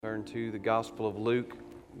Turn to the Gospel of Luke,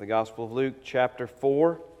 chapter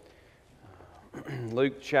 4.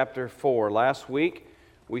 Luke chapter 4. Last week,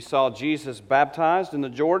 we saw Jesus baptized in the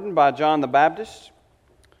Jordan by John the Baptist.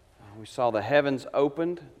 We saw the heavens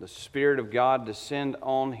opened, the Spirit of God descend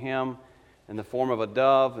on him in the form of a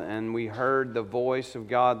dove, and we heard the voice of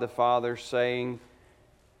God the Father saying,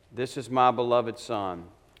 "This is my beloved Son,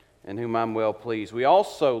 in whom I'm well pleased." We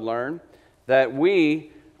also learned that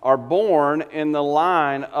we are born in the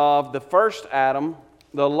line of the first Adam,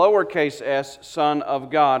 the lowercase s Son of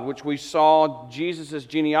God, which we saw Jesus'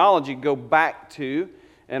 genealogy go back to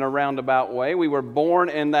in a roundabout way. We were born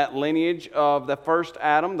in that lineage of the first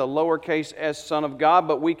Adam, the lowercase s Son of God,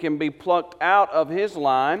 but we can be plucked out of his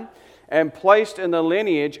line and placed in the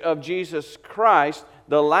lineage of Jesus Christ,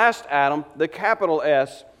 the last Adam, the capital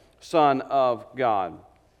S Son of God.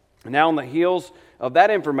 Now, on the heels of that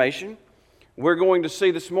information, we're going to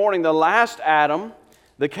see this morning the last Adam,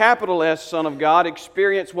 the capital S Son of God,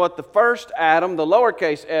 experienced what the first Adam, the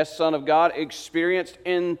lowercase s Son of God, experienced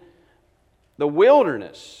in the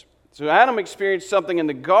wilderness. So Adam experienced something in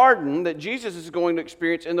the garden that Jesus is going to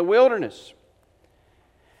experience in the wilderness.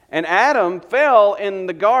 And Adam fell in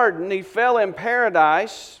the garden, he fell in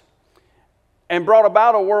paradise and brought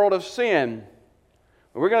about a world of sin.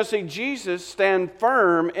 We're going to see Jesus stand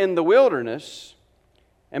firm in the wilderness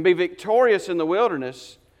and be victorious in the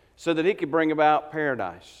wilderness so that he could bring about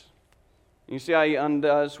paradise. You see how he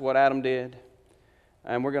undoes what Adam did?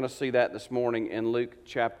 And we're going to see that this morning in Luke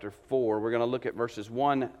chapter 4. We're going to look at verses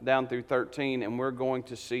 1 down through 13, and we're going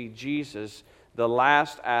to see Jesus, the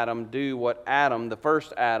last Adam, do what Adam, the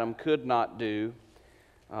first Adam, could not do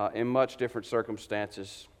in much different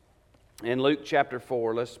circumstances. In Luke chapter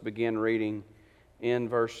 4, let's begin reading in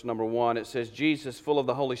verse number 1. It says, "Jesus, full of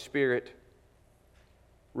the Holy Spirit,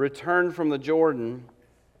 returned from the Jordan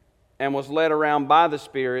and was led around by the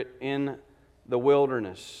Spirit in the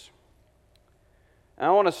wilderness." And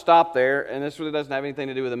I want to stop there, and this really doesn't have anything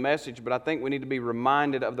to do with the message, but I think we need to be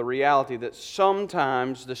reminded of the reality that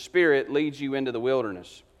sometimes the Spirit leads you into the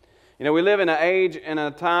wilderness. You know, we live in an age and a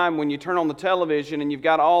time when you turn on the television and you've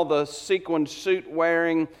got all the sequined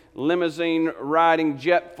suit-wearing, limousine-riding,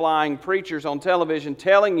 jet-flying preachers on television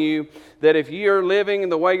telling you that if you're living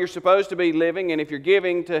the way you're supposed to be living, and if you're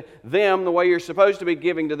giving to them the way you're supposed to be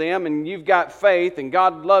giving to them, and you've got faith, and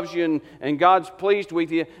God loves you, and God's pleased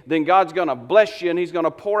with you, then God's going to bless you, and He's going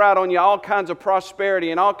to pour out on you all kinds of prosperity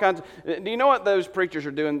and all kinds of... Do you know what those preachers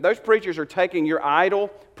are doing? Those preachers are taking your idol,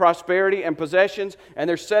 prosperity, and possessions, and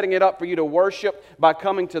they're setting it up for you to worship by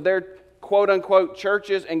coming to their quote-unquote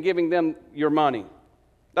churches and giving them your money.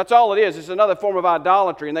 That's all it is. It's another form of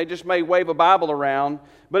idolatry, and they just may wave a Bible around,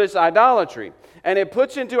 but it's idolatry. And it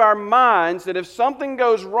puts into our minds that if something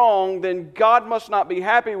goes wrong, then God must not be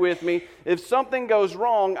happy with me. If something goes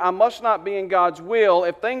wrong, I must not be in God's will.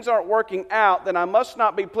 If things aren't working out, then I must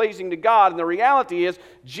not be pleasing to God. And the reality is,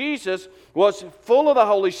 Jesus was full of the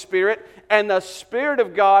Holy Spirit, and the Spirit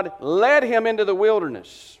of God led him into the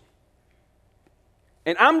wilderness.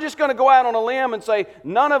 And I'm just going to go out on a limb and say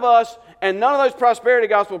none of us and none of those prosperity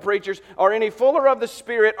gospel preachers are any fuller of the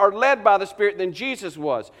Spirit or led by the Spirit than Jesus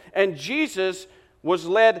was. And Jesus was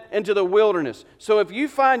led into the wilderness. So if you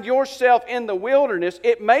find yourself in the wilderness,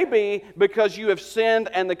 it may be because you have sinned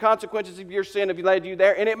and the consequences of your sin have led you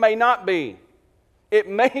there, and it may not be. It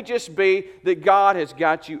may just be that God has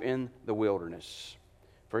got you in the wilderness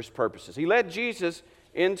for His purposes. He led Jesus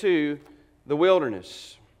into the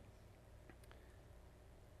wilderness.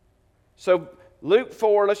 So Luke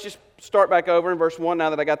 4, let's just start back over in verse 1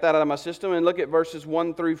 now that I got that out of my system, and look at verses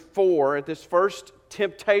 1 through 4 at this first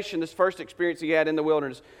temptation, this first experience he had in the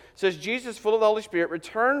wilderness. It says, "Jesus, full of the Holy Spirit,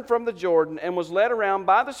 returned from the Jordan and was led around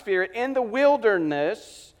by the Spirit in the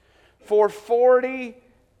wilderness for 40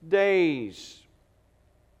 days.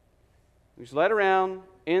 He was led around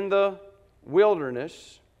in the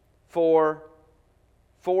wilderness for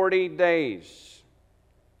 40 days,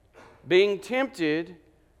 being tempted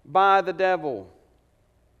by the devil.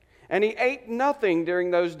 And he ate nothing during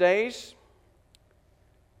those days.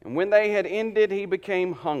 And when they had ended, he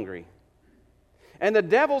became hungry. And the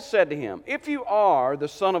devil said to him, 'If you are the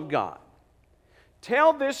Son of God,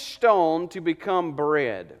 tell this stone to become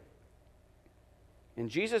bread.' And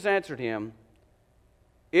Jesus answered him,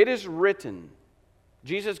 'It is written,'"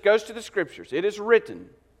 Jesus goes to the Scriptures, "'It is written,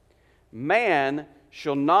 man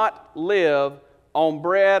shall not live on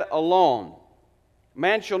bread alone.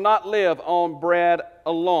 Man shall not live on bread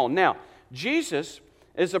alone.'" Now, Jesus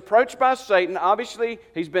is approached by Satan. Obviously,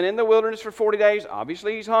 he's been in the wilderness for 40 days.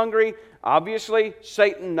 Obviously, he's hungry. Obviously,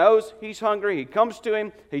 Satan knows he's hungry. He comes to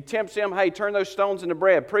him. He tempts him. Hey, turn those stones into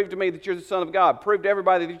bread. Prove to me that you're the Son of God. Prove to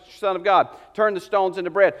everybody that you're the Son of God. Turn the stones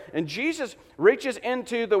into bread. And Jesus reaches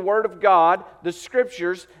into the Word of God, the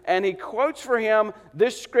Scriptures, and he quotes for him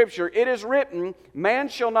this Scripture. It is written, man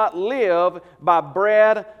shall not live by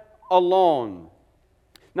bread alone.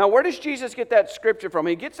 Now, where does Jesus get that scripture from?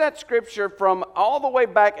 He gets that scripture from all the way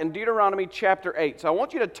back in Deuteronomy chapter 8. So I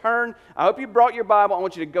want you to turn, I hope you brought your Bible, I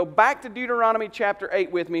want you to go back to Deuteronomy chapter 8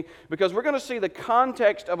 with me, because we're going to see the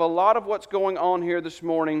context of a lot of what's going on here this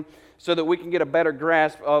morning so that we can get a better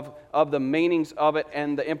grasp of the meanings of it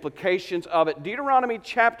and the implications of it. Deuteronomy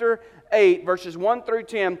chapter 8, verses 1 through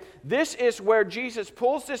 10, this is where Jesus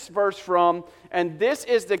pulls this verse from, and this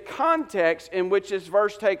is the context in which this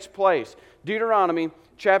verse takes place. Deuteronomy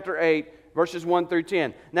chapter 8, verses 1 through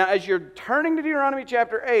 10. Now, as you're turning to Deuteronomy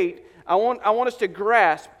chapter 8, I want us to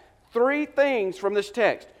grasp three things from this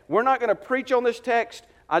text. We're not going to preach on this text.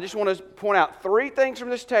 I just want to point out three things from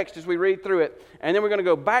this text as we read through it. And then we're going to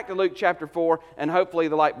go back to Luke chapter 4, and hopefully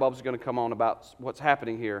the light bulbs are going to come on about what's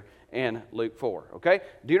happening here in Luke 4. Okay?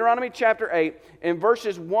 Deuteronomy chapter 8, in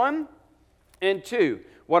verses 1 and 2,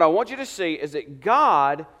 what I want you to see is that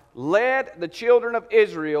God led the children of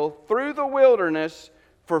Israel through the wilderness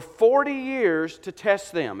for 40 years to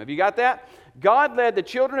test them. Have you got that? God led the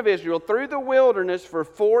children of Israel through the wilderness for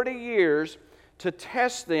 40 years to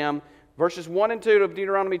test them. Verses 1 and 2 of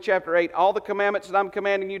Deuteronomy chapter 8, all the commandments that I'm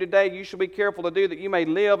commanding you today, you shall be careful to do, that you may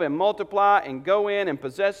live and multiply and go in and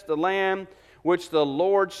possess the land which the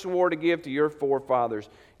Lord swore to give to your forefathers.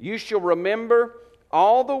 You shall remember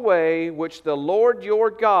all the way which the Lord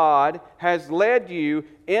your God has led you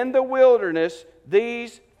in the wilderness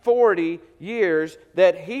these 40 years,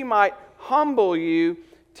 that He might humble you,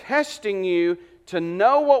 testing you to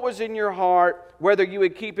know what was in your heart, whether you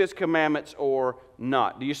would keep His commandments or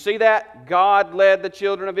not. Do you see that? God led the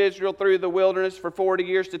children of Israel through the wilderness for 40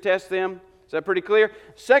 years to test them. Is that pretty clear?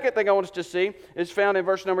 Second thing I want us to see is found in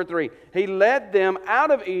verse number 3. He led them out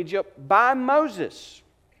of Egypt by Moses,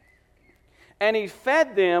 and He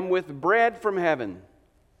fed them with bread from heaven.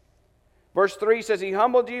 Verse 3 says, He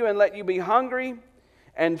humbled you and let you be hungry,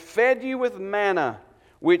 and fed you with manna,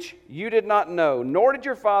 which you did not know, nor did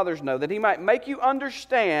your fathers know, that He might make you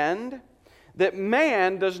understand that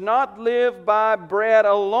man does not live by bread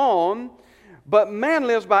alone, but man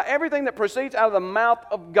lives by everything that proceeds out of the mouth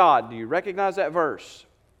of God. Do you recognize that verse?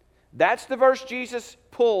 That's the verse Jesus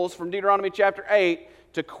pulls from Deuteronomy chapter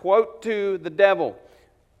 8 to quote to the devil.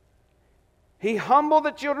 He humbled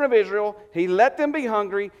the children of Israel. He let them be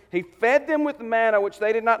hungry. He fed them with manna, which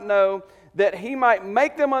they did not know, that He might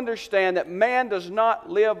make them understand that man does not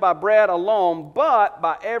live by bread alone, but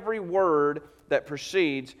by every word that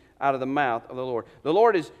proceeds out of the mouth of the Lord. The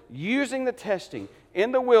Lord is using the testing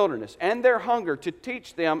in the wilderness and their hunger to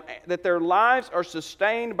teach them that their lives are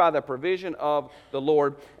sustained by the provision of the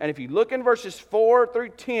Lord. And if you look in verses 4 through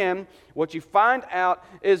 10, what you find out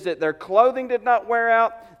is that their clothing did not wear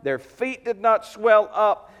out, their feet did not swell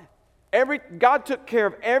up. God took care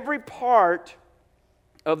of every part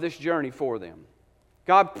of this journey for them.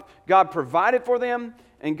 God provided for them,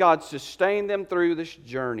 and God sustained them through this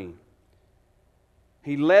journey.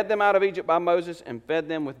 He led them out of Egypt by Moses and fed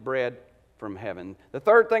them with bread from heaven. The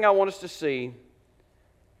third thing I want us to see,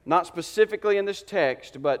 not specifically in this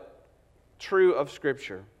text, but true of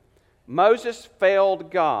Scripture. Moses failed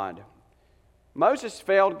God. Moses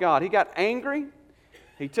failed God. He got angry.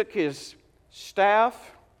 He took his staff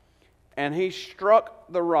and he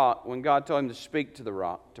struck the rock when God told him to speak to the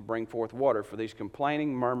rock to bring forth water for these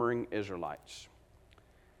complaining, murmuring Israelites.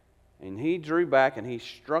 And he drew back and he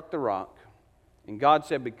struck the rock. And God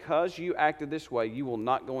said, because you acted this way, you will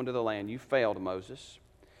not go into the land. You failed, Moses.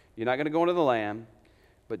 You're not going to go into the land.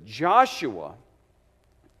 But Joshua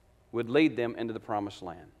would lead them into the promised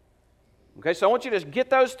land. Okay, so I want you to just get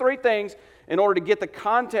those three things in order to get the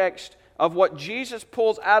context of what Jesus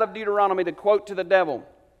pulls out of Deuteronomy to quote to the devil.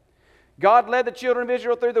 God led the children of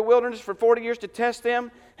Israel through the wilderness for 40 years to test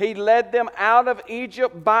them. He led them out of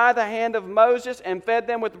Egypt by the hand of Moses and fed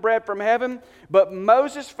them with bread from heaven. But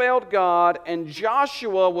Moses failed God, and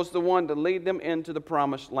Joshua was the one to lead them into the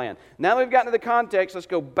promised land. Now that we've gotten to the context, let's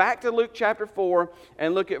go back to Luke chapter 4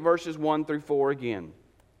 and look at verses 1 through 4 again.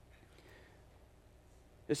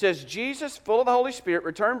 It says, Jesus, full of the Holy Spirit,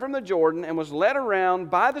 returned from the Jordan and was led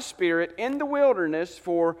around by the Spirit in the wilderness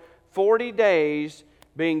for 40 days,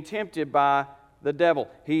 being tempted by the devil.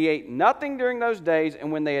 He ate nothing during those days,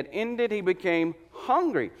 and when they had ended, he became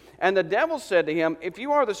hungry. And the devil said to him, if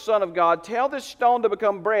you are the Son of God, tell this stone to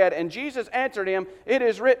become bread. And Jesus answered him, it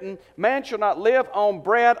is written, man shall not live on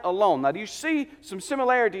bread alone. Now, do you see some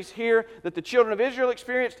similarities here that the children of Israel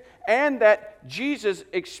experienced and that Jesus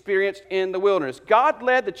experienced in the wilderness? God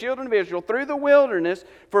led the children of Israel through the wilderness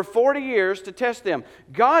for 40 years to test them.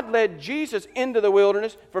 God led Jesus into the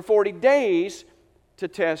wilderness for 40 days to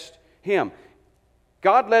test him.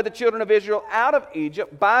 God led the children of Israel out of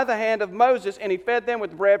Egypt by the hand of Moses, and He fed them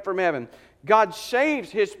with bread from heaven. God saves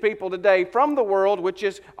His people today from the world, which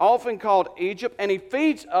is often called Egypt, and He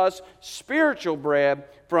feeds us spiritual bread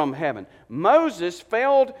from heaven. Moses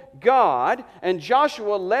failed God, and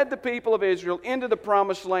Joshua led the people of Israel into the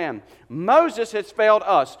promised land. Moses has failed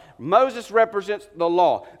us. Moses represents the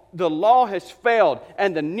law. The law has failed,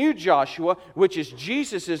 and the new Joshua, which is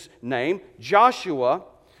Jesus' name, Joshua,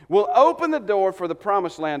 will open the door for the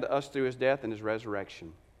promised land to us through His death and His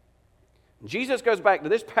resurrection. Jesus goes back to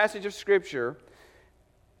this passage of Scripture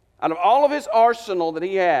out of all of His arsenal that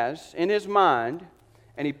He has in His mind,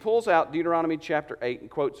 and He pulls out Deuteronomy chapter 8 and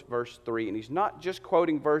quotes verse 3. And He's not just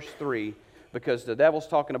quoting verse 3 because the devil's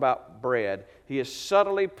talking about bread. He is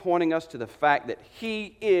subtly pointing us to the fact that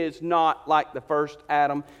he is not like the first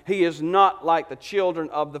Adam. He is not like the children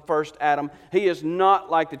of the first Adam. He is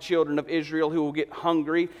not like the children of Israel who will get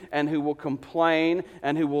hungry and who will complain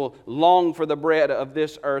and who will long for the bread of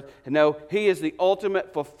this earth. No, he is the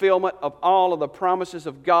ultimate fulfillment of all of the promises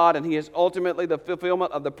of God, and he is ultimately the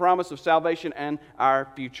fulfillment of the promise of salvation and our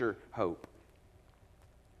future hope.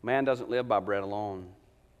 Man doesn't live by bread alone,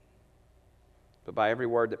 but by every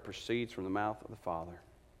word that proceeds from the mouth of the Father.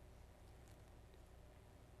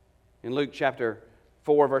 In Luke chapter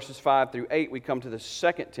 4, verses 5 through 8, we come to the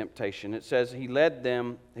second temptation. It says, He led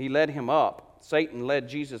him up. Satan led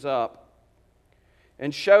Jesus up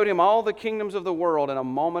and showed him all the kingdoms of the world in a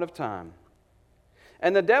moment of time.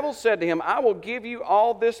 And the devil said to him, I will give you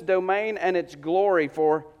all this domain and its glory,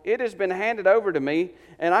 for it has been handed over to me,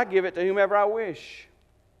 and I give it to whomever I wish.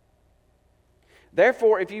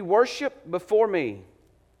 Therefore, if you worship before me,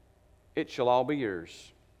 it shall all be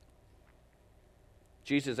yours.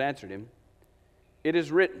 Jesus answered him, it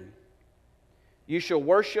is written, you shall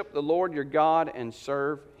worship the Lord your God and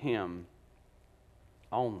serve Him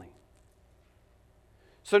only.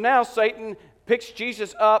 So now Satan picks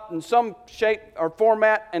Jesus up in some shape or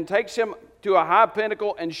format and takes him to a high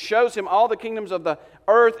pinnacle and shows him all the kingdoms of the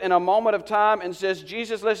earth in a moment of time and says,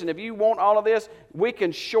 Jesus, listen, if you want all of this, we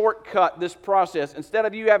can shortcut this process. Instead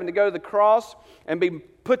of you having to go to the cross and be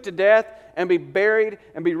put to death and be buried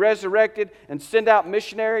and be resurrected and send out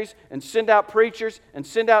missionaries and send out preachers and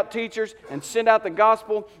send out teachers and send out the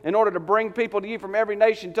gospel in order to bring people to you from every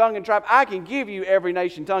nation, tongue, and tribe, I can give you every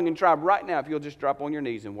nation, tongue, and tribe right now if you'll just drop on your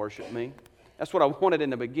knees and worship me. That's what I wanted in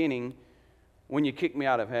the beginning when you kicked me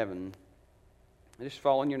out of heaven. Just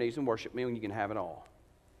fall on your knees and worship me and you can have it all.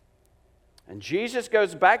 And Jesus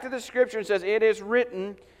goes back to the Scripture and says, it is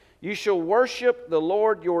written, you shall worship the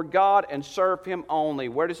Lord your God and serve Him only.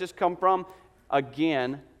 Where does this come from?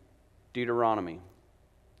 Again, Deuteronomy.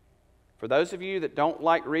 For those of you that don't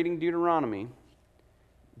like reading Deuteronomy,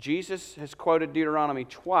 Jesus has quoted Deuteronomy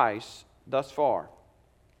twice thus far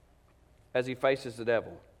as He faces the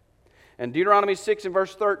devil. In Deuteronomy 6 and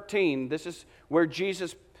verse 13, this is where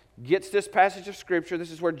Jesus gets this passage of Scripture.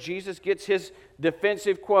 This is where Jesus gets His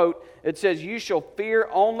defensive quote. It says, you shall fear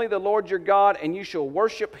only the Lord your God, and you shall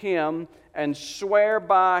worship Him and swear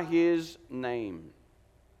by His name.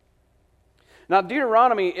 Now,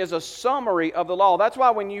 Deuteronomy is a summary of the law. That's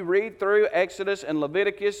why when you read through Exodus and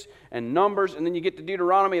Leviticus and Numbers, and then you get to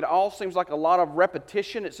Deuteronomy, it all seems like a lot of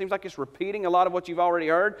repetition. It seems like it's repeating a lot of what you've already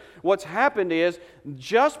heard. What's happened is,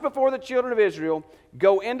 just before the children of Israel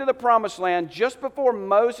go into the promised land, just before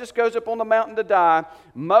Moses goes up on the mountain to die,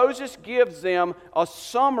 Moses gives them a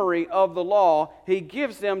summary of the law. He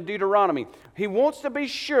gives them Deuteronomy. He wants to be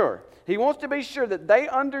sure. He wants to be sure that they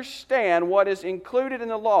understand what is included in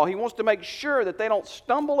the law. He wants to make sure that they don't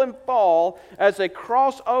stumble and fall as they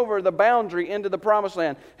cross over the boundary into the promised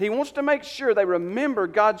land. He wants to make sure they remember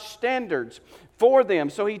God's standards for them.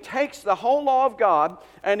 So he takes the whole law of God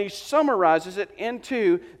and he summarizes it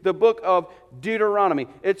into the book of Deuteronomy.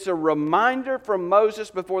 It's a reminder from Moses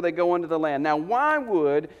before they go into the land. Now, why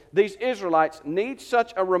would these Israelites need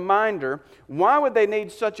such a reminder? Why would they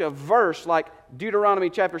need such a verse like Deuteronomy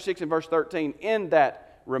chapter 6 and verse 13 in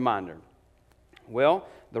that reminder? Well,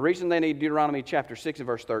 the reason they need Deuteronomy chapter 6 and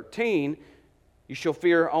verse 13, you shall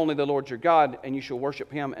fear only the Lord your God, and you shall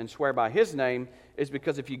worship Him and swear by His name, is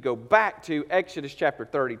because if you go back to Exodus chapter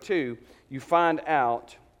 32, you find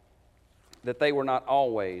out that they were not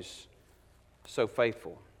always so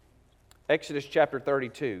faithful. Exodus chapter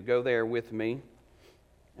 32. Go there with me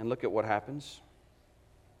and look at what happens.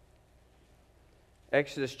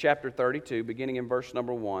 Exodus chapter 32, beginning in verse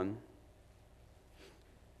number 1.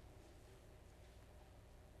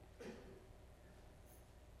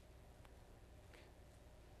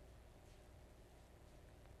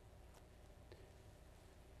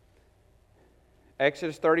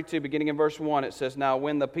 Exodus 32, beginning in verse 1, it says, Now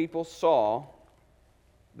when the people saw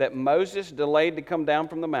that Moses delayed to come down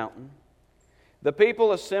from the mountain, the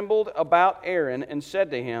people assembled about Aaron and said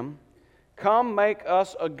to him, Come, make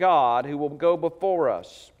us a god who will go before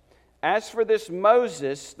us. As for this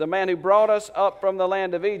Moses, the man who brought us up from the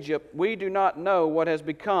land of Egypt, we do not know what has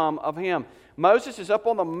become of him. Moses is up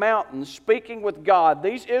on the mountain speaking with God.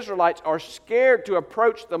 These Israelites are scared to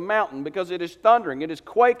approach the mountain because it is thundering, it is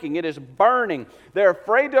quaking, it is burning. They're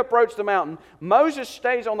afraid to approach the mountain. Moses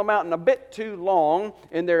stays on the mountain a bit too long,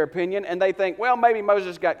 in their opinion, and they think, well, maybe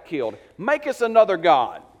Moses got killed. Make us another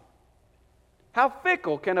god. How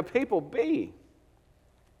fickle can a people be?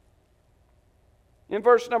 In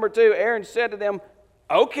verse number 2, Aaron said to them,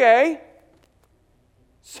 Okay,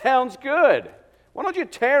 sounds good. Why don't you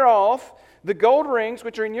tear off the gold rings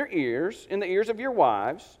which are in your ears, in the ears of your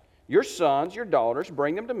wives, your sons, your daughters,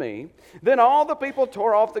 bring them to me. Then all the people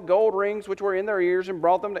tore off the gold rings which were in their ears and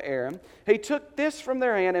brought them to Aaron. He took this from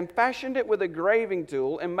their hand and fashioned it with a graving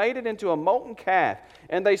tool and made it into a molten calf.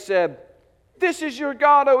 And they said, This is your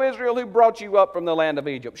God, O Israel, who brought you up from the land of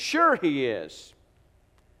Egypt. Sure he is.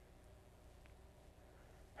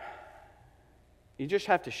 You just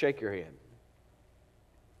have to shake your head.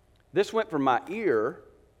 This went from my ear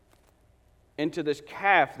into this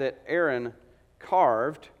calf that Aaron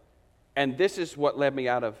carved, and this is what led me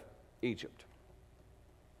out of Egypt.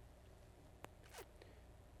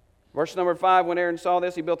 Verse number 5, when Aaron saw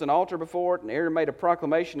this, he built an altar before it, and Aaron made a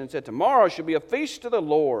proclamation and said, Tomorrow shall be a feast to the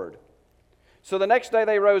Lord. So the next day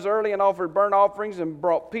they rose early and offered burnt offerings and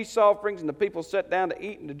brought peace offerings, and the people sat down to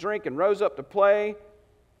eat and to drink and rose up to play.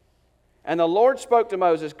 And the Lord spoke to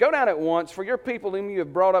Moses, Go down at once, for your people whom you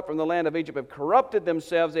have brought up from the land of Egypt have corrupted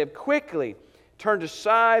themselves. They have quickly turned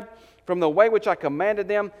aside from the way which I commanded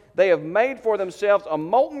them. They have made for themselves a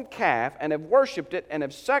molten calf and have worshipped it and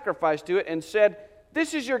have sacrificed to it and said,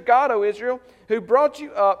 This is your God, O Israel, who brought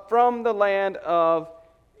you up from the land of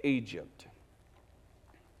Egypt.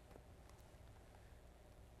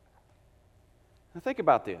 Now think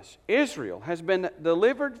about this. Israel has been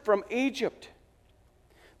delivered from Egypt.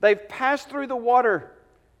 They've passed through the water.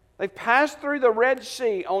 They've passed through the Red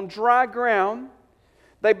Sea on dry ground.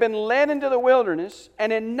 They've been led into the wilderness,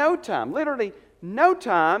 and in no time, literally no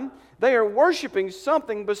time, they are worshiping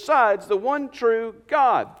something besides the one true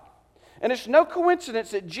God. And it's no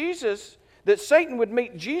coincidence that Satan would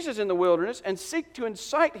meet Jesus in the wilderness and seek to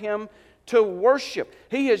incite him to worship.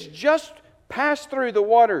 He has just passed through the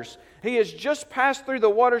waters. He has just passed through the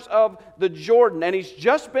waters of the Jordan, and he's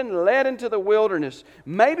just been led into the wilderness.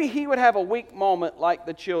 Maybe he would have a weak moment like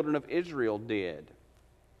the children of Israel did.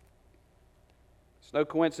 It's no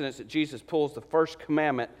coincidence that Jesus pulls the first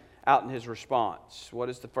commandment out in his response. What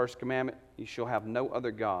is the first commandment? You shall have no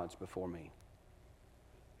other gods before me.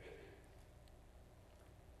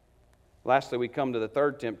 Lastly, we come to the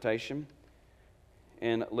third temptation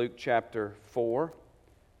in Luke chapter 4.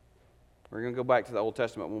 We're going to go back to the Old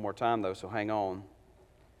Testament one more time, though, so hang on.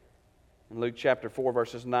 In Luke chapter 4,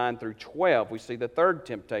 verses 9 through 12, we see the third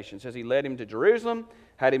temptation. It says, He led him to Jerusalem,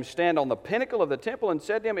 had him stand on the pinnacle of the temple, and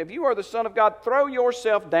said to him, If you are the Son of God, throw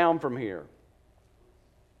yourself down from here.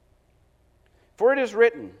 For it is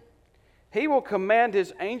written, He will command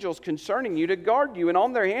His angels concerning you to guard you, and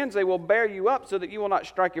on their hands they will bear you up, so that you will not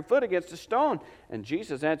strike your foot against a stone. And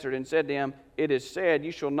Jesus answered and said to him, It is said,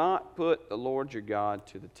 You shall not put the Lord your God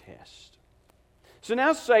to the test. So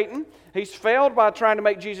now Satan, he's failed by trying to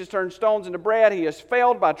make Jesus turn stones into bread. He has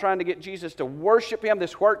failed by trying to get Jesus to worship him.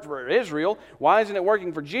 This worked for Israel. Why isn't it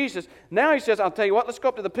working for Jesus? Now he says, I'll tell you what, let's go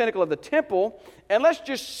up to the pinnacle of the temple and let's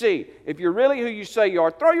just see if you're really who you say you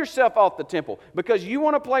are. Throw yourself off the temple. Because you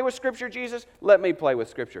want to play with Scripture, Jesus? Let me play with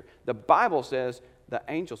Scripture. The Bible says the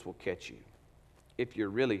angels will catch you if you're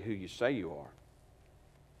really who you say you are.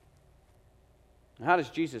 How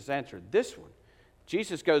does Jesus answer this one?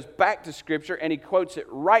 Jesus goes back to Scripture and he quotes it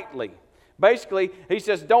rightly. Basically, he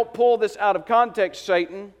says, don't pull this out of context,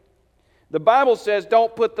 Satan. The Bible says,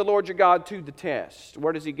 don't put the Lord your God to the test.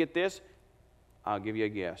 Where does he get this? I'll give you a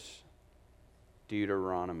guess.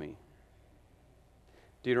 Deuteronomy.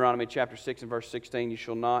 Deuteronomy chapter 6 and verse 16, you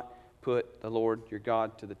shall not put the Lord your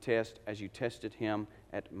God to the test as you tested him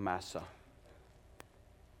at Massah.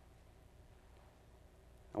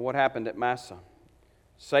 And what happened at Massah?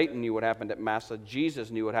 Satan knew what happened at Massah.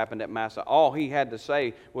 Jesus knew what happened at Massah. All he had to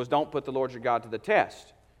say was, don't put the Lord your God to the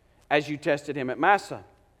test, as you tested him at Massah.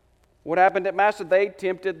 What happened at Massah? They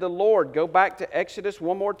tempted the Lord. Go back to Exodus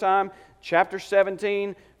one more time, chapter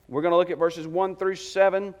 17. We're going to look at verses 1 through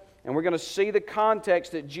 7, and we're going to see the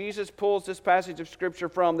context that Jesus pulls this passage of Scripture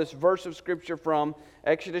from, this verse of Scripture from,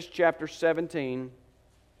 Exodus chapter 17,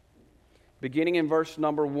 beginning in verse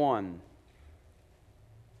number 1.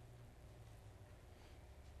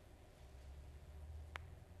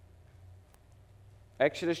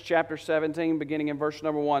 Exodus chapter 17, beginning in verse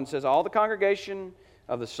number 1, says, All the congregation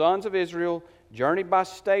of the sons of Israel journeyed by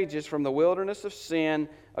stages from the wilderness of Sin,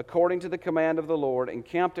 according to the command of the Lord, and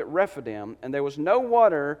camped at Rephidim, and there was no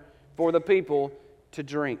water for the people to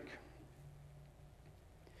drink.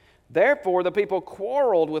 Therefore the people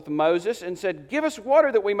quarreled with Moses and said, Give us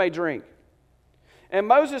water that we may drink. And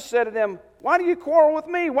Moses said to them, Why do you quarrel with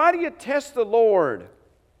me? Why do you test the Lord?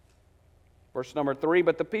 Verse number 3,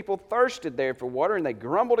 But the people thirsted there for water, and they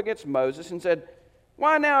grumbled against Moses and said,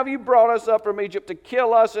 Why now have you brought us up from Egypt to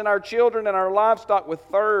kill us and our children and our livestock with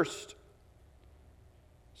thirst?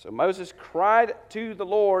 So Moses cried to the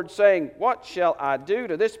Lord, saying, What shall I do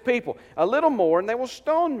to this people? A little more, and they will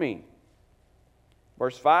stone me.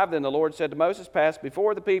 Verse 5, Then the Lord said to Moses, Pass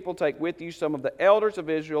before the people, take with you some of the elders of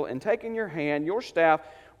Israel, and take in your hand your staff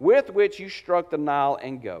with which you struck the Nile,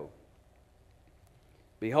 and go.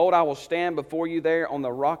 Behold, I will stand before you there on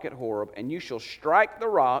the rock at Horeb, and you shall strike the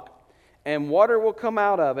rock, and water will come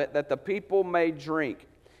out of it, that the people may drink.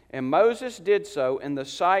 And Moses did so in the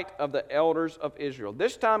sight of the elders of Israel.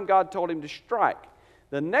 This time God told him to strike.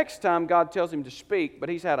 The next time God tells him to speak, but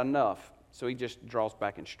he's had enough, so he just draws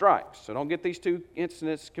back and strikes. So don't get these two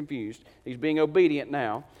incidents confused. He's being obedient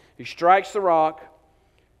now. He strikes the rock.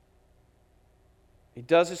 He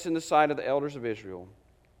does this in the sight of the elders of Israel.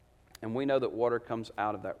 And we know that water comes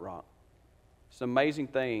out of that rock. It's an amazing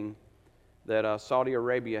thing that Saudi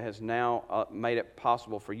Arabia has now made it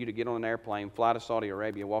possible for you to get on an airplane, fly to Saudi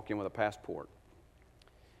Arabia, walk in with a passport.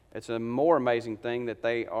 It's a more amazing thing that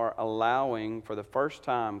they are allowing, for the first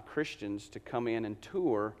time, Christians to come in and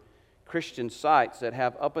tour Christian sites that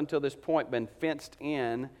have up until this point been fenced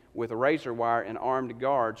in with razor wire and armed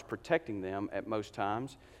guards protecting them at most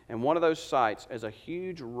times. And one of those sites is a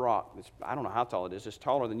huge rock. I don't know how tall it is. It's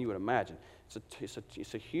taller than you would imagine.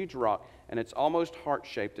 It's a huge rock, and it's almost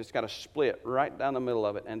heart-shaped. It's got a split right down the middle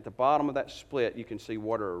of it, and at the bottom of that split, you can see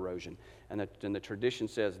water erosion. And the tradition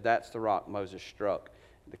says that's the rock Moses struck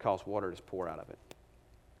to cause water to pour out of it.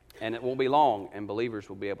 And it won't be long, and believers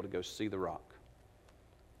will be able to go see the rock.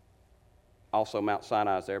 Also, Mount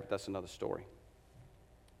Sinai is there, but that's another story.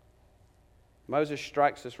 Moses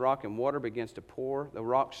strikes this rock, and water begins to pour. The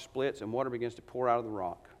rock splits, and water begins to pour out of the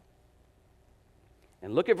rock.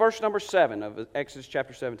 And look at verse number 7 of Exodus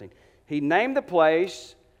chapter 17. He named the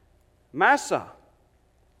place Massah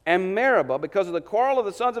and Meribah because of the quarrel of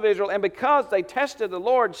the sons of Israel, and because they tested the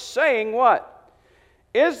Lord, saying what?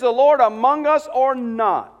 Is the Lord among us or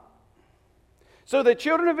not? So the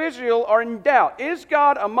children of Israel are in doubt. Is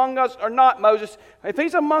God among us or not, Moses? If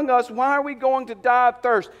he's among us, why are we going to die of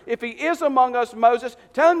thirst? If he is among us, Moses,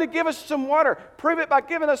 tell him to give us some water. Prove it by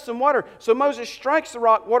giving us some water. So Moses strikes the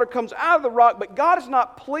rock. Water comes out of the rock, but God is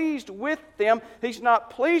not pleased with them. He's not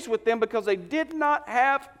pleased with them because they did not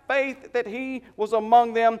have faith that he was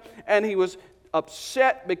among them, and he was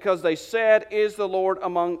upset because they said, is the Lord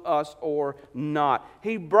among us or not?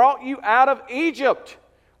 He brought you out of Egypt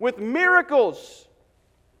with miracles.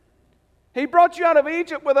 He brought you out of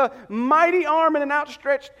Egypt with a mighty arm and an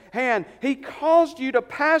outstretched hand. He caused you to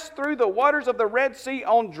pass through the waters of the Red Sea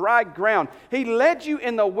on dry ground. He led you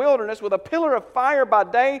in the wilderness with a pillar of fire by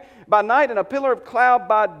night, and a pillar of cloud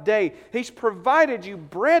by day. He's provided you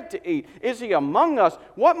bread to eat. Is he among us?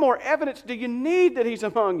 What more evidence do you need that he's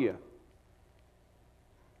among you?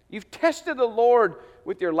 You've tested the Lord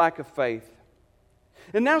with your lack of faith.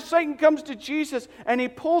 And now Satan comes to Jesus and he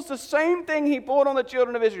pulls the same thing he pulled on the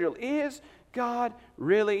children of Israel. Is God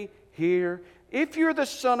really here? If you're the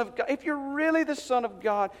Son of God, if you're really the Son of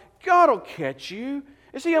God, God will catch you.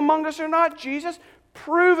 Is he among us or not, Jesus?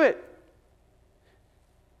 Prove it.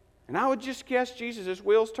 And I would just guess Jesus'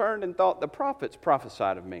 wheels turned and thought, the prophets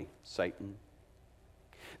prophesied of me, Satan.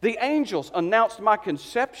 The angels announced my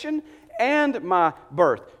conception and my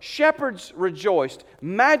birth. Shepherds rejoiced.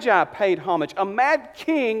 Magi paid homage. A mad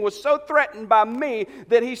king was so threatened by me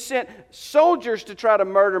that he sent soldiers to try to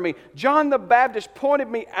murder me. John the Baptist pointed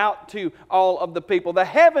me out to all of the people. The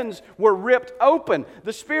heavens were ripped open.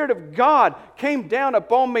 The Spirit of God came down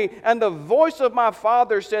upon me, and the voice of my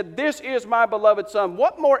Father said, "This is my beloved Son."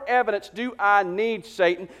 What more evidence do I need,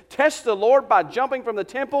 Satan? Test the Lord by jumping from the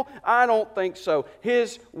temple? I don't think so.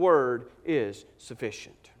 His word is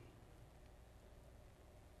sufficient.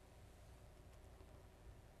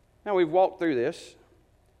 Now we've walked through this,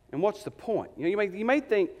 and what's the point? You may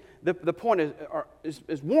think the point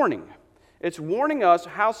is warning. It's warning us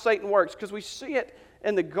how Satan works, because we see it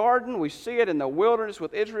in the garden, we see it in the wilderness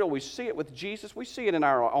with Israel, we see it with Jesus, we see it in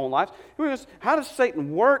our own lives. How does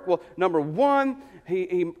Satan work? Well, number one,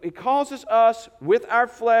 he causes us with our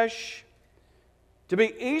flesh to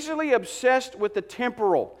be easily obsessed with the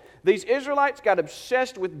temporal. These Israelites got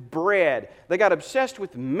obsessed with bread. They got obsessed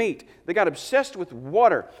with meat. They got obsessed with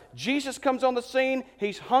water. Jesus comes on the scene.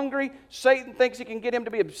 He's hungry. Satan thinks he can get him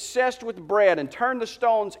to be obsessed with bread and turn the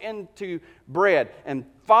stones into bread and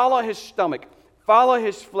follow his stomach, follow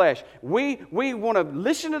his flesh. We want to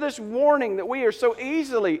listen to this warning that we are so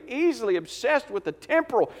easily obsessed with the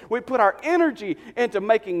temporal. We put our energy into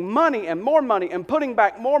making money and putting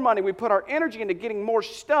back more money. We put our energy into getting more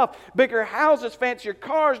stuff, bigger houses, fancier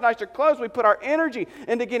cars, nicer clothes. We put our energy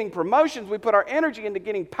into getting promotions. We put our energy into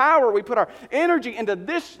getting power. We put our energy into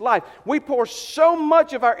this life. We pour so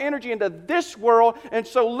much of our energy into this world and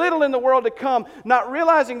so little in the world to come, not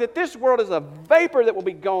realizing that this world is a vapor that will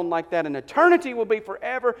be gone like that in eternity. Will be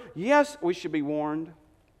forever. Yes, we should be warned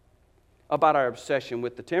about our obsession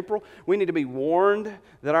with the temporal. We need to be warned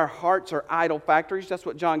that our hearts are idol factories. That's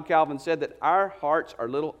what John Calvin said, that our hearts are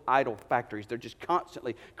little idol factories. They're just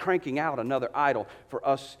constantly cranking out another idol for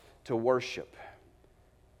us to worship.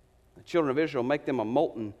 The children of Israel make them a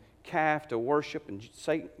molten calf to worship, and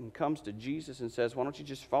Satan comes to Jesus and says, "Why don't you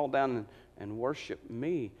just fall down and worship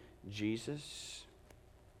me, Jesus?"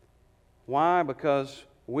 Why? Because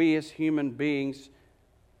we as human beings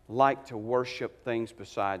like to worship things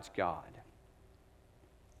besides God.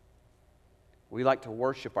 We like to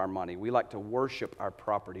worship our money. We like to worship our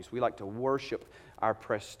properties. We like to worship our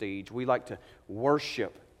prestige. We like to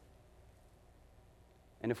worship.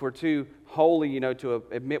 And if we're too holy, to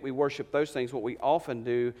admit we worship those things, what we often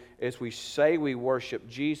do is we say we worship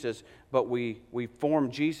Jesus, but we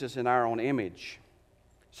form Jesus in our own image.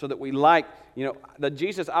 So that we like, the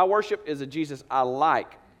Jesus I worship is a Jesus I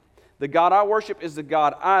like. The God I worship is the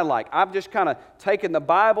God I like. I've just kind of taken the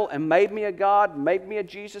Bible and made me a God, made me a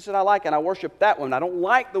Jesus that I like, and I worship that one. I don't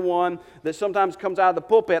like the one that sometimes comes out of the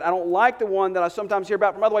pulpit. I don't like the one that I sometimes hear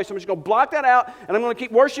about from other ways. So I'm just going to block that out, and I'm going to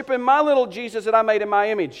keep worshiping my little Jesus that I made in my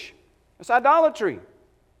image. That's idolatry.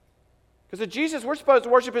 Because the Jesus we're supposed to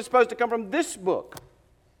worship is supposed to come from this book.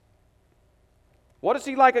 What is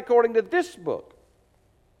he like according to this book?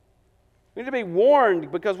 We need to be warned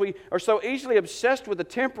because we are so easily obsessed with the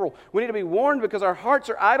temporal. We need to be warned because our hearts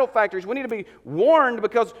are idol factories. We need to be warned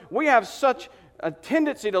because we have such a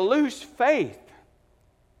tendency to lose faith.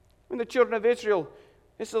 When the children of Israel,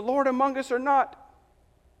 is the Lord among us or not?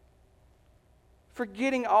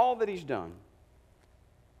 Forgetting all that he's done.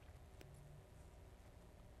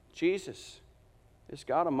 Jesus, is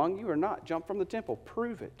God among you or not? Jump from the temple.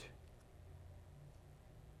 Prove it.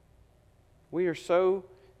 We are so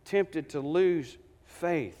tempted to lose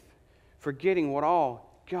faith, forgetting what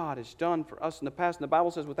all God has done for us in the past. And the Bible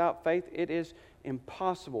says without faith it is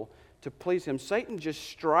impossible to please him. Satan just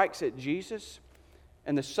strikes at Jesus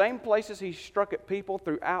in the same places he struck at people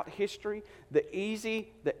throughout history. The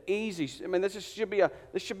easy. I mean, this should be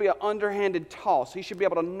an underhanded toss. He should be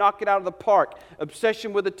able to knock it out of the park.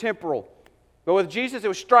 Obsession with the temporal. But with Jesus it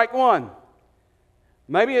was strike one.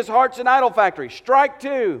 Maybe his heart's an idol factory. Strike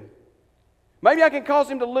two. Maybe I can cause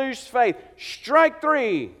him to lose faith. Strike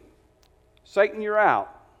three. Satan, you're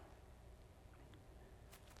out.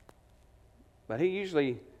 But he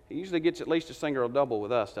usually gets at least a single or a double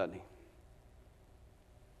with us, doesn't he?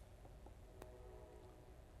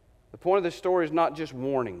 The point of this story is not just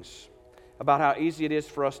warnings about how easy it is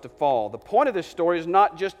for us to fall. The point of this story is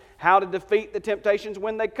not just how to defeat the temptations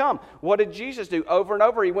when they come. What did Jesus do? Over and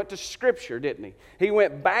over, he went to Scripture, didn't he? He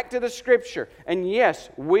went back to the Scripture. And yes,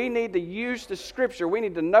 we need to use the Scripture. We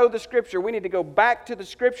need to know the Scripture. We need to go back to the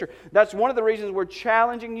Scripture. That's one of the reasons we're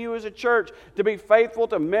challenging you as a church to be faithful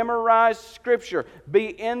to memorize Scripture. Be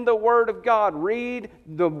in the Word of God. Read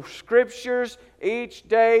the Scriptures each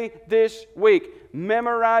day this week.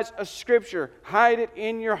 Memorize a Scripture. Hide it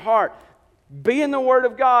in your heart. Be in the Word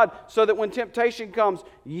of God so that when temptation comes,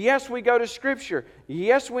 yes, we go to Scripture.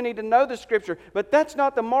 Yes, we need to know the Scripture. But that's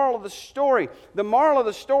not the moral of the story. The moral of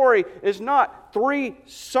the story is not three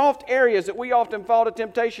soft areas that we often fall to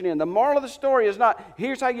temptation in. The moral of the story is not,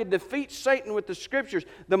 here's how you defeat Satan with the Scriptures.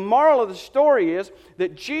 The moral of the story is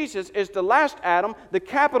that Jesus is the last Adam, the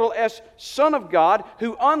capital S Son of God,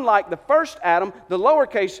 who, unlike the first Adam, the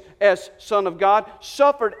lowercase s Son of God,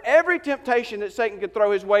 suffered every temptation that Satan could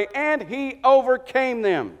throw his way, and He overcame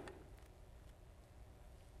them.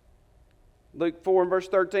 Luke 4 and verse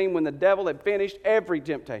 13, when the devil had finished every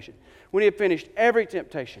temptation,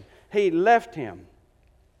 he left him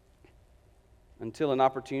until an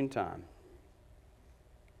opportune time.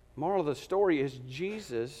 Moral of the story is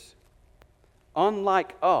Jesus,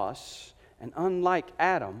 unlike us and unlike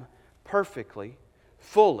Adam, perfectly,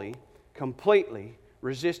 fully, completely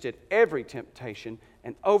resisted every temptation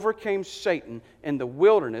and overcame Satan in the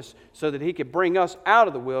wilderness so that He could bring us out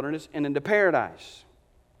of the wilderness and into paradise.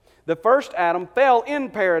 The first Adam fell in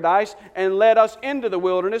paradise and led us into the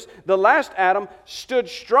wilderness. The last Adam stood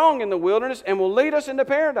strong in the wilderness and will lead us into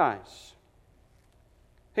paradise.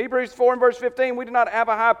 Hebrews 4 and verse 15, we do not have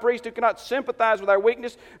a high priest who cannot sympathize with our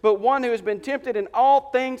weakness, but one who has been tempted in all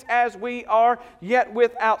things as we are, yet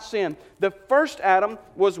without sin. The first Adam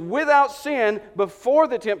was without sin before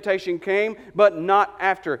the temptation came, but not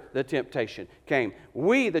after the temptation came.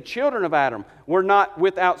 We, the children of Adam, were not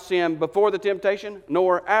without sin before the temptation,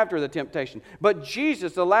 nor after the temptation. But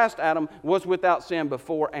Jesus, the last Adam, was without sin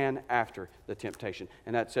before and after the temptation.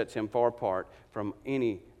 And that sets Him far apart from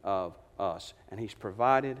any of us, and He's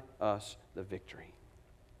provided us the victory.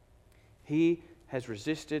 He has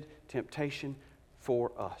resisted temptation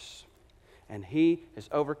for us, and He has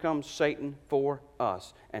overcome Satan for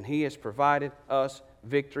us, and He has provided us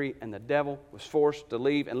victory, and the devil was forced to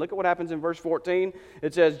leave. And look at what happens in verse 14.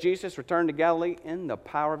 It says, Jesus returned to Galilee in the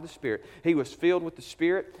power of the Spirit. He was filled with the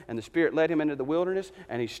Spirit, and the Spirit led Him into the wilderness,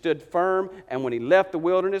 and He stood firm. And when He left the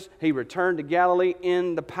wilderness, He returned to Galilee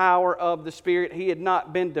in the power of the Spirit. He had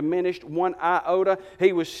not been diminished one iota.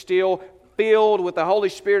 He was still filled with the Holy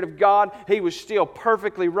Spirit of God. He was still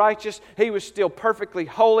perfectly righteous. He was still perfectly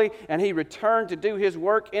holy, and He returned to do His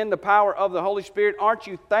work in the power of the Holy Spirit. Aren't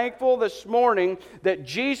you thankful this morning that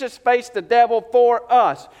Jesus faced the devil for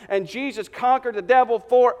us, and Jesus conquered the devil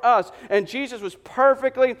for us, and Jesus was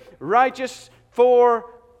perfectly righteous for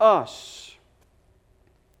us?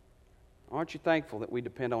 Aren't you thankful that we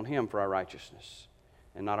depend on Him for our righteousness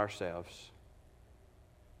and not ourselves,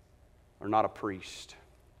 or not a priest,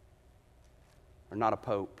 or not a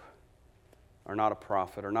pope, or not a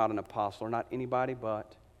prophet, or not an apostle, or not anybody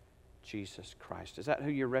but Jesus Christ? Is that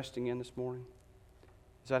who you're resting in this morning?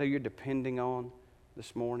 Is that who you're depending on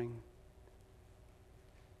this morning?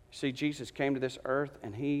 See, Jesus came to this earth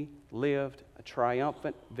and He lived a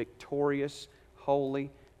triumphant, victorious,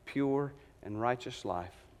 holy, pure, and righteous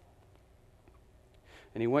life.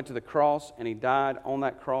 And He went to the cross and He died on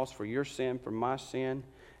that cross for your sin, for my sin,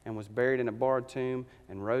 and was buried in a borrowed tomb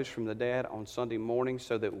and rose from the dead on Sunday morning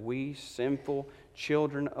so that we, sinful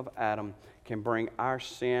children of Adam, can bring our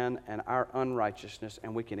sin and our unrighteousness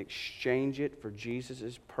and we can exchange it for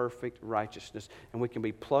Jesus' perfect righteousness. And we can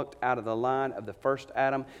be plucked out of the line of the first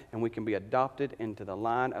Adam and we can be adopted into the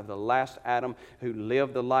line of the last Adam who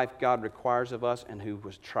lived the life God requires of us and who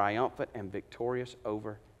was triumphant and victorious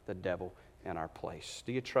over the devil in our place.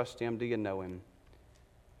 Do you trust Him? Do you know Him?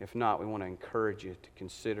 If not, we want to encourage you to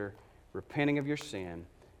consider repenting of your sin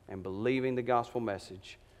and believing the gospel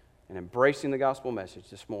message and embracing the gospel message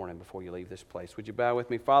this morning before you leave this place. Would you bow with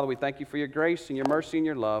me? Father, we thank You for Your grace and Your mercy and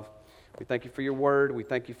Your love. We thank You for Your word. We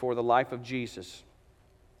thank You for the life of Jesus,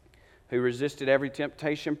 who resisted every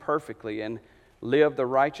temptation perfectly and lived the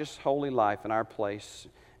righteous, holy life in our place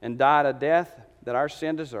and died a death that our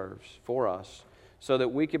sin deserves for us, so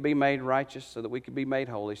that we could be made righteous, so that we could be made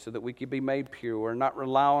holy, so that we could be made pure, not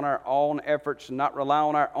rely on our own efforts, not rely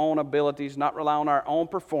on our own abilities, not rely on our own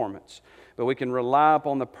performance, but we can rely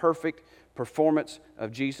upon the perfect performance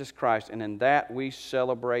of Jesus Christ, and in that we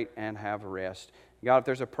celebrate and have rest. God, if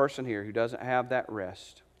there's a person here who doesn't have that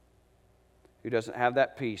rest, who doesn't have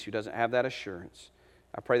that peace, who doesn't have that assurance,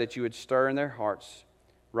 I pray that You would stir in their hearts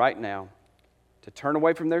right now to turn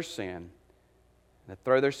away from their sin, and to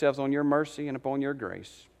throw themselves on Your mercy and upon Your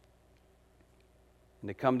grace, and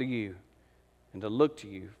to come to You and to look to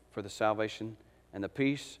You for the salvation and the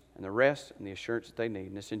peace and the rest and the assurance that they need.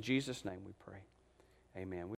 And it's in Jesus' name we pray. Amen.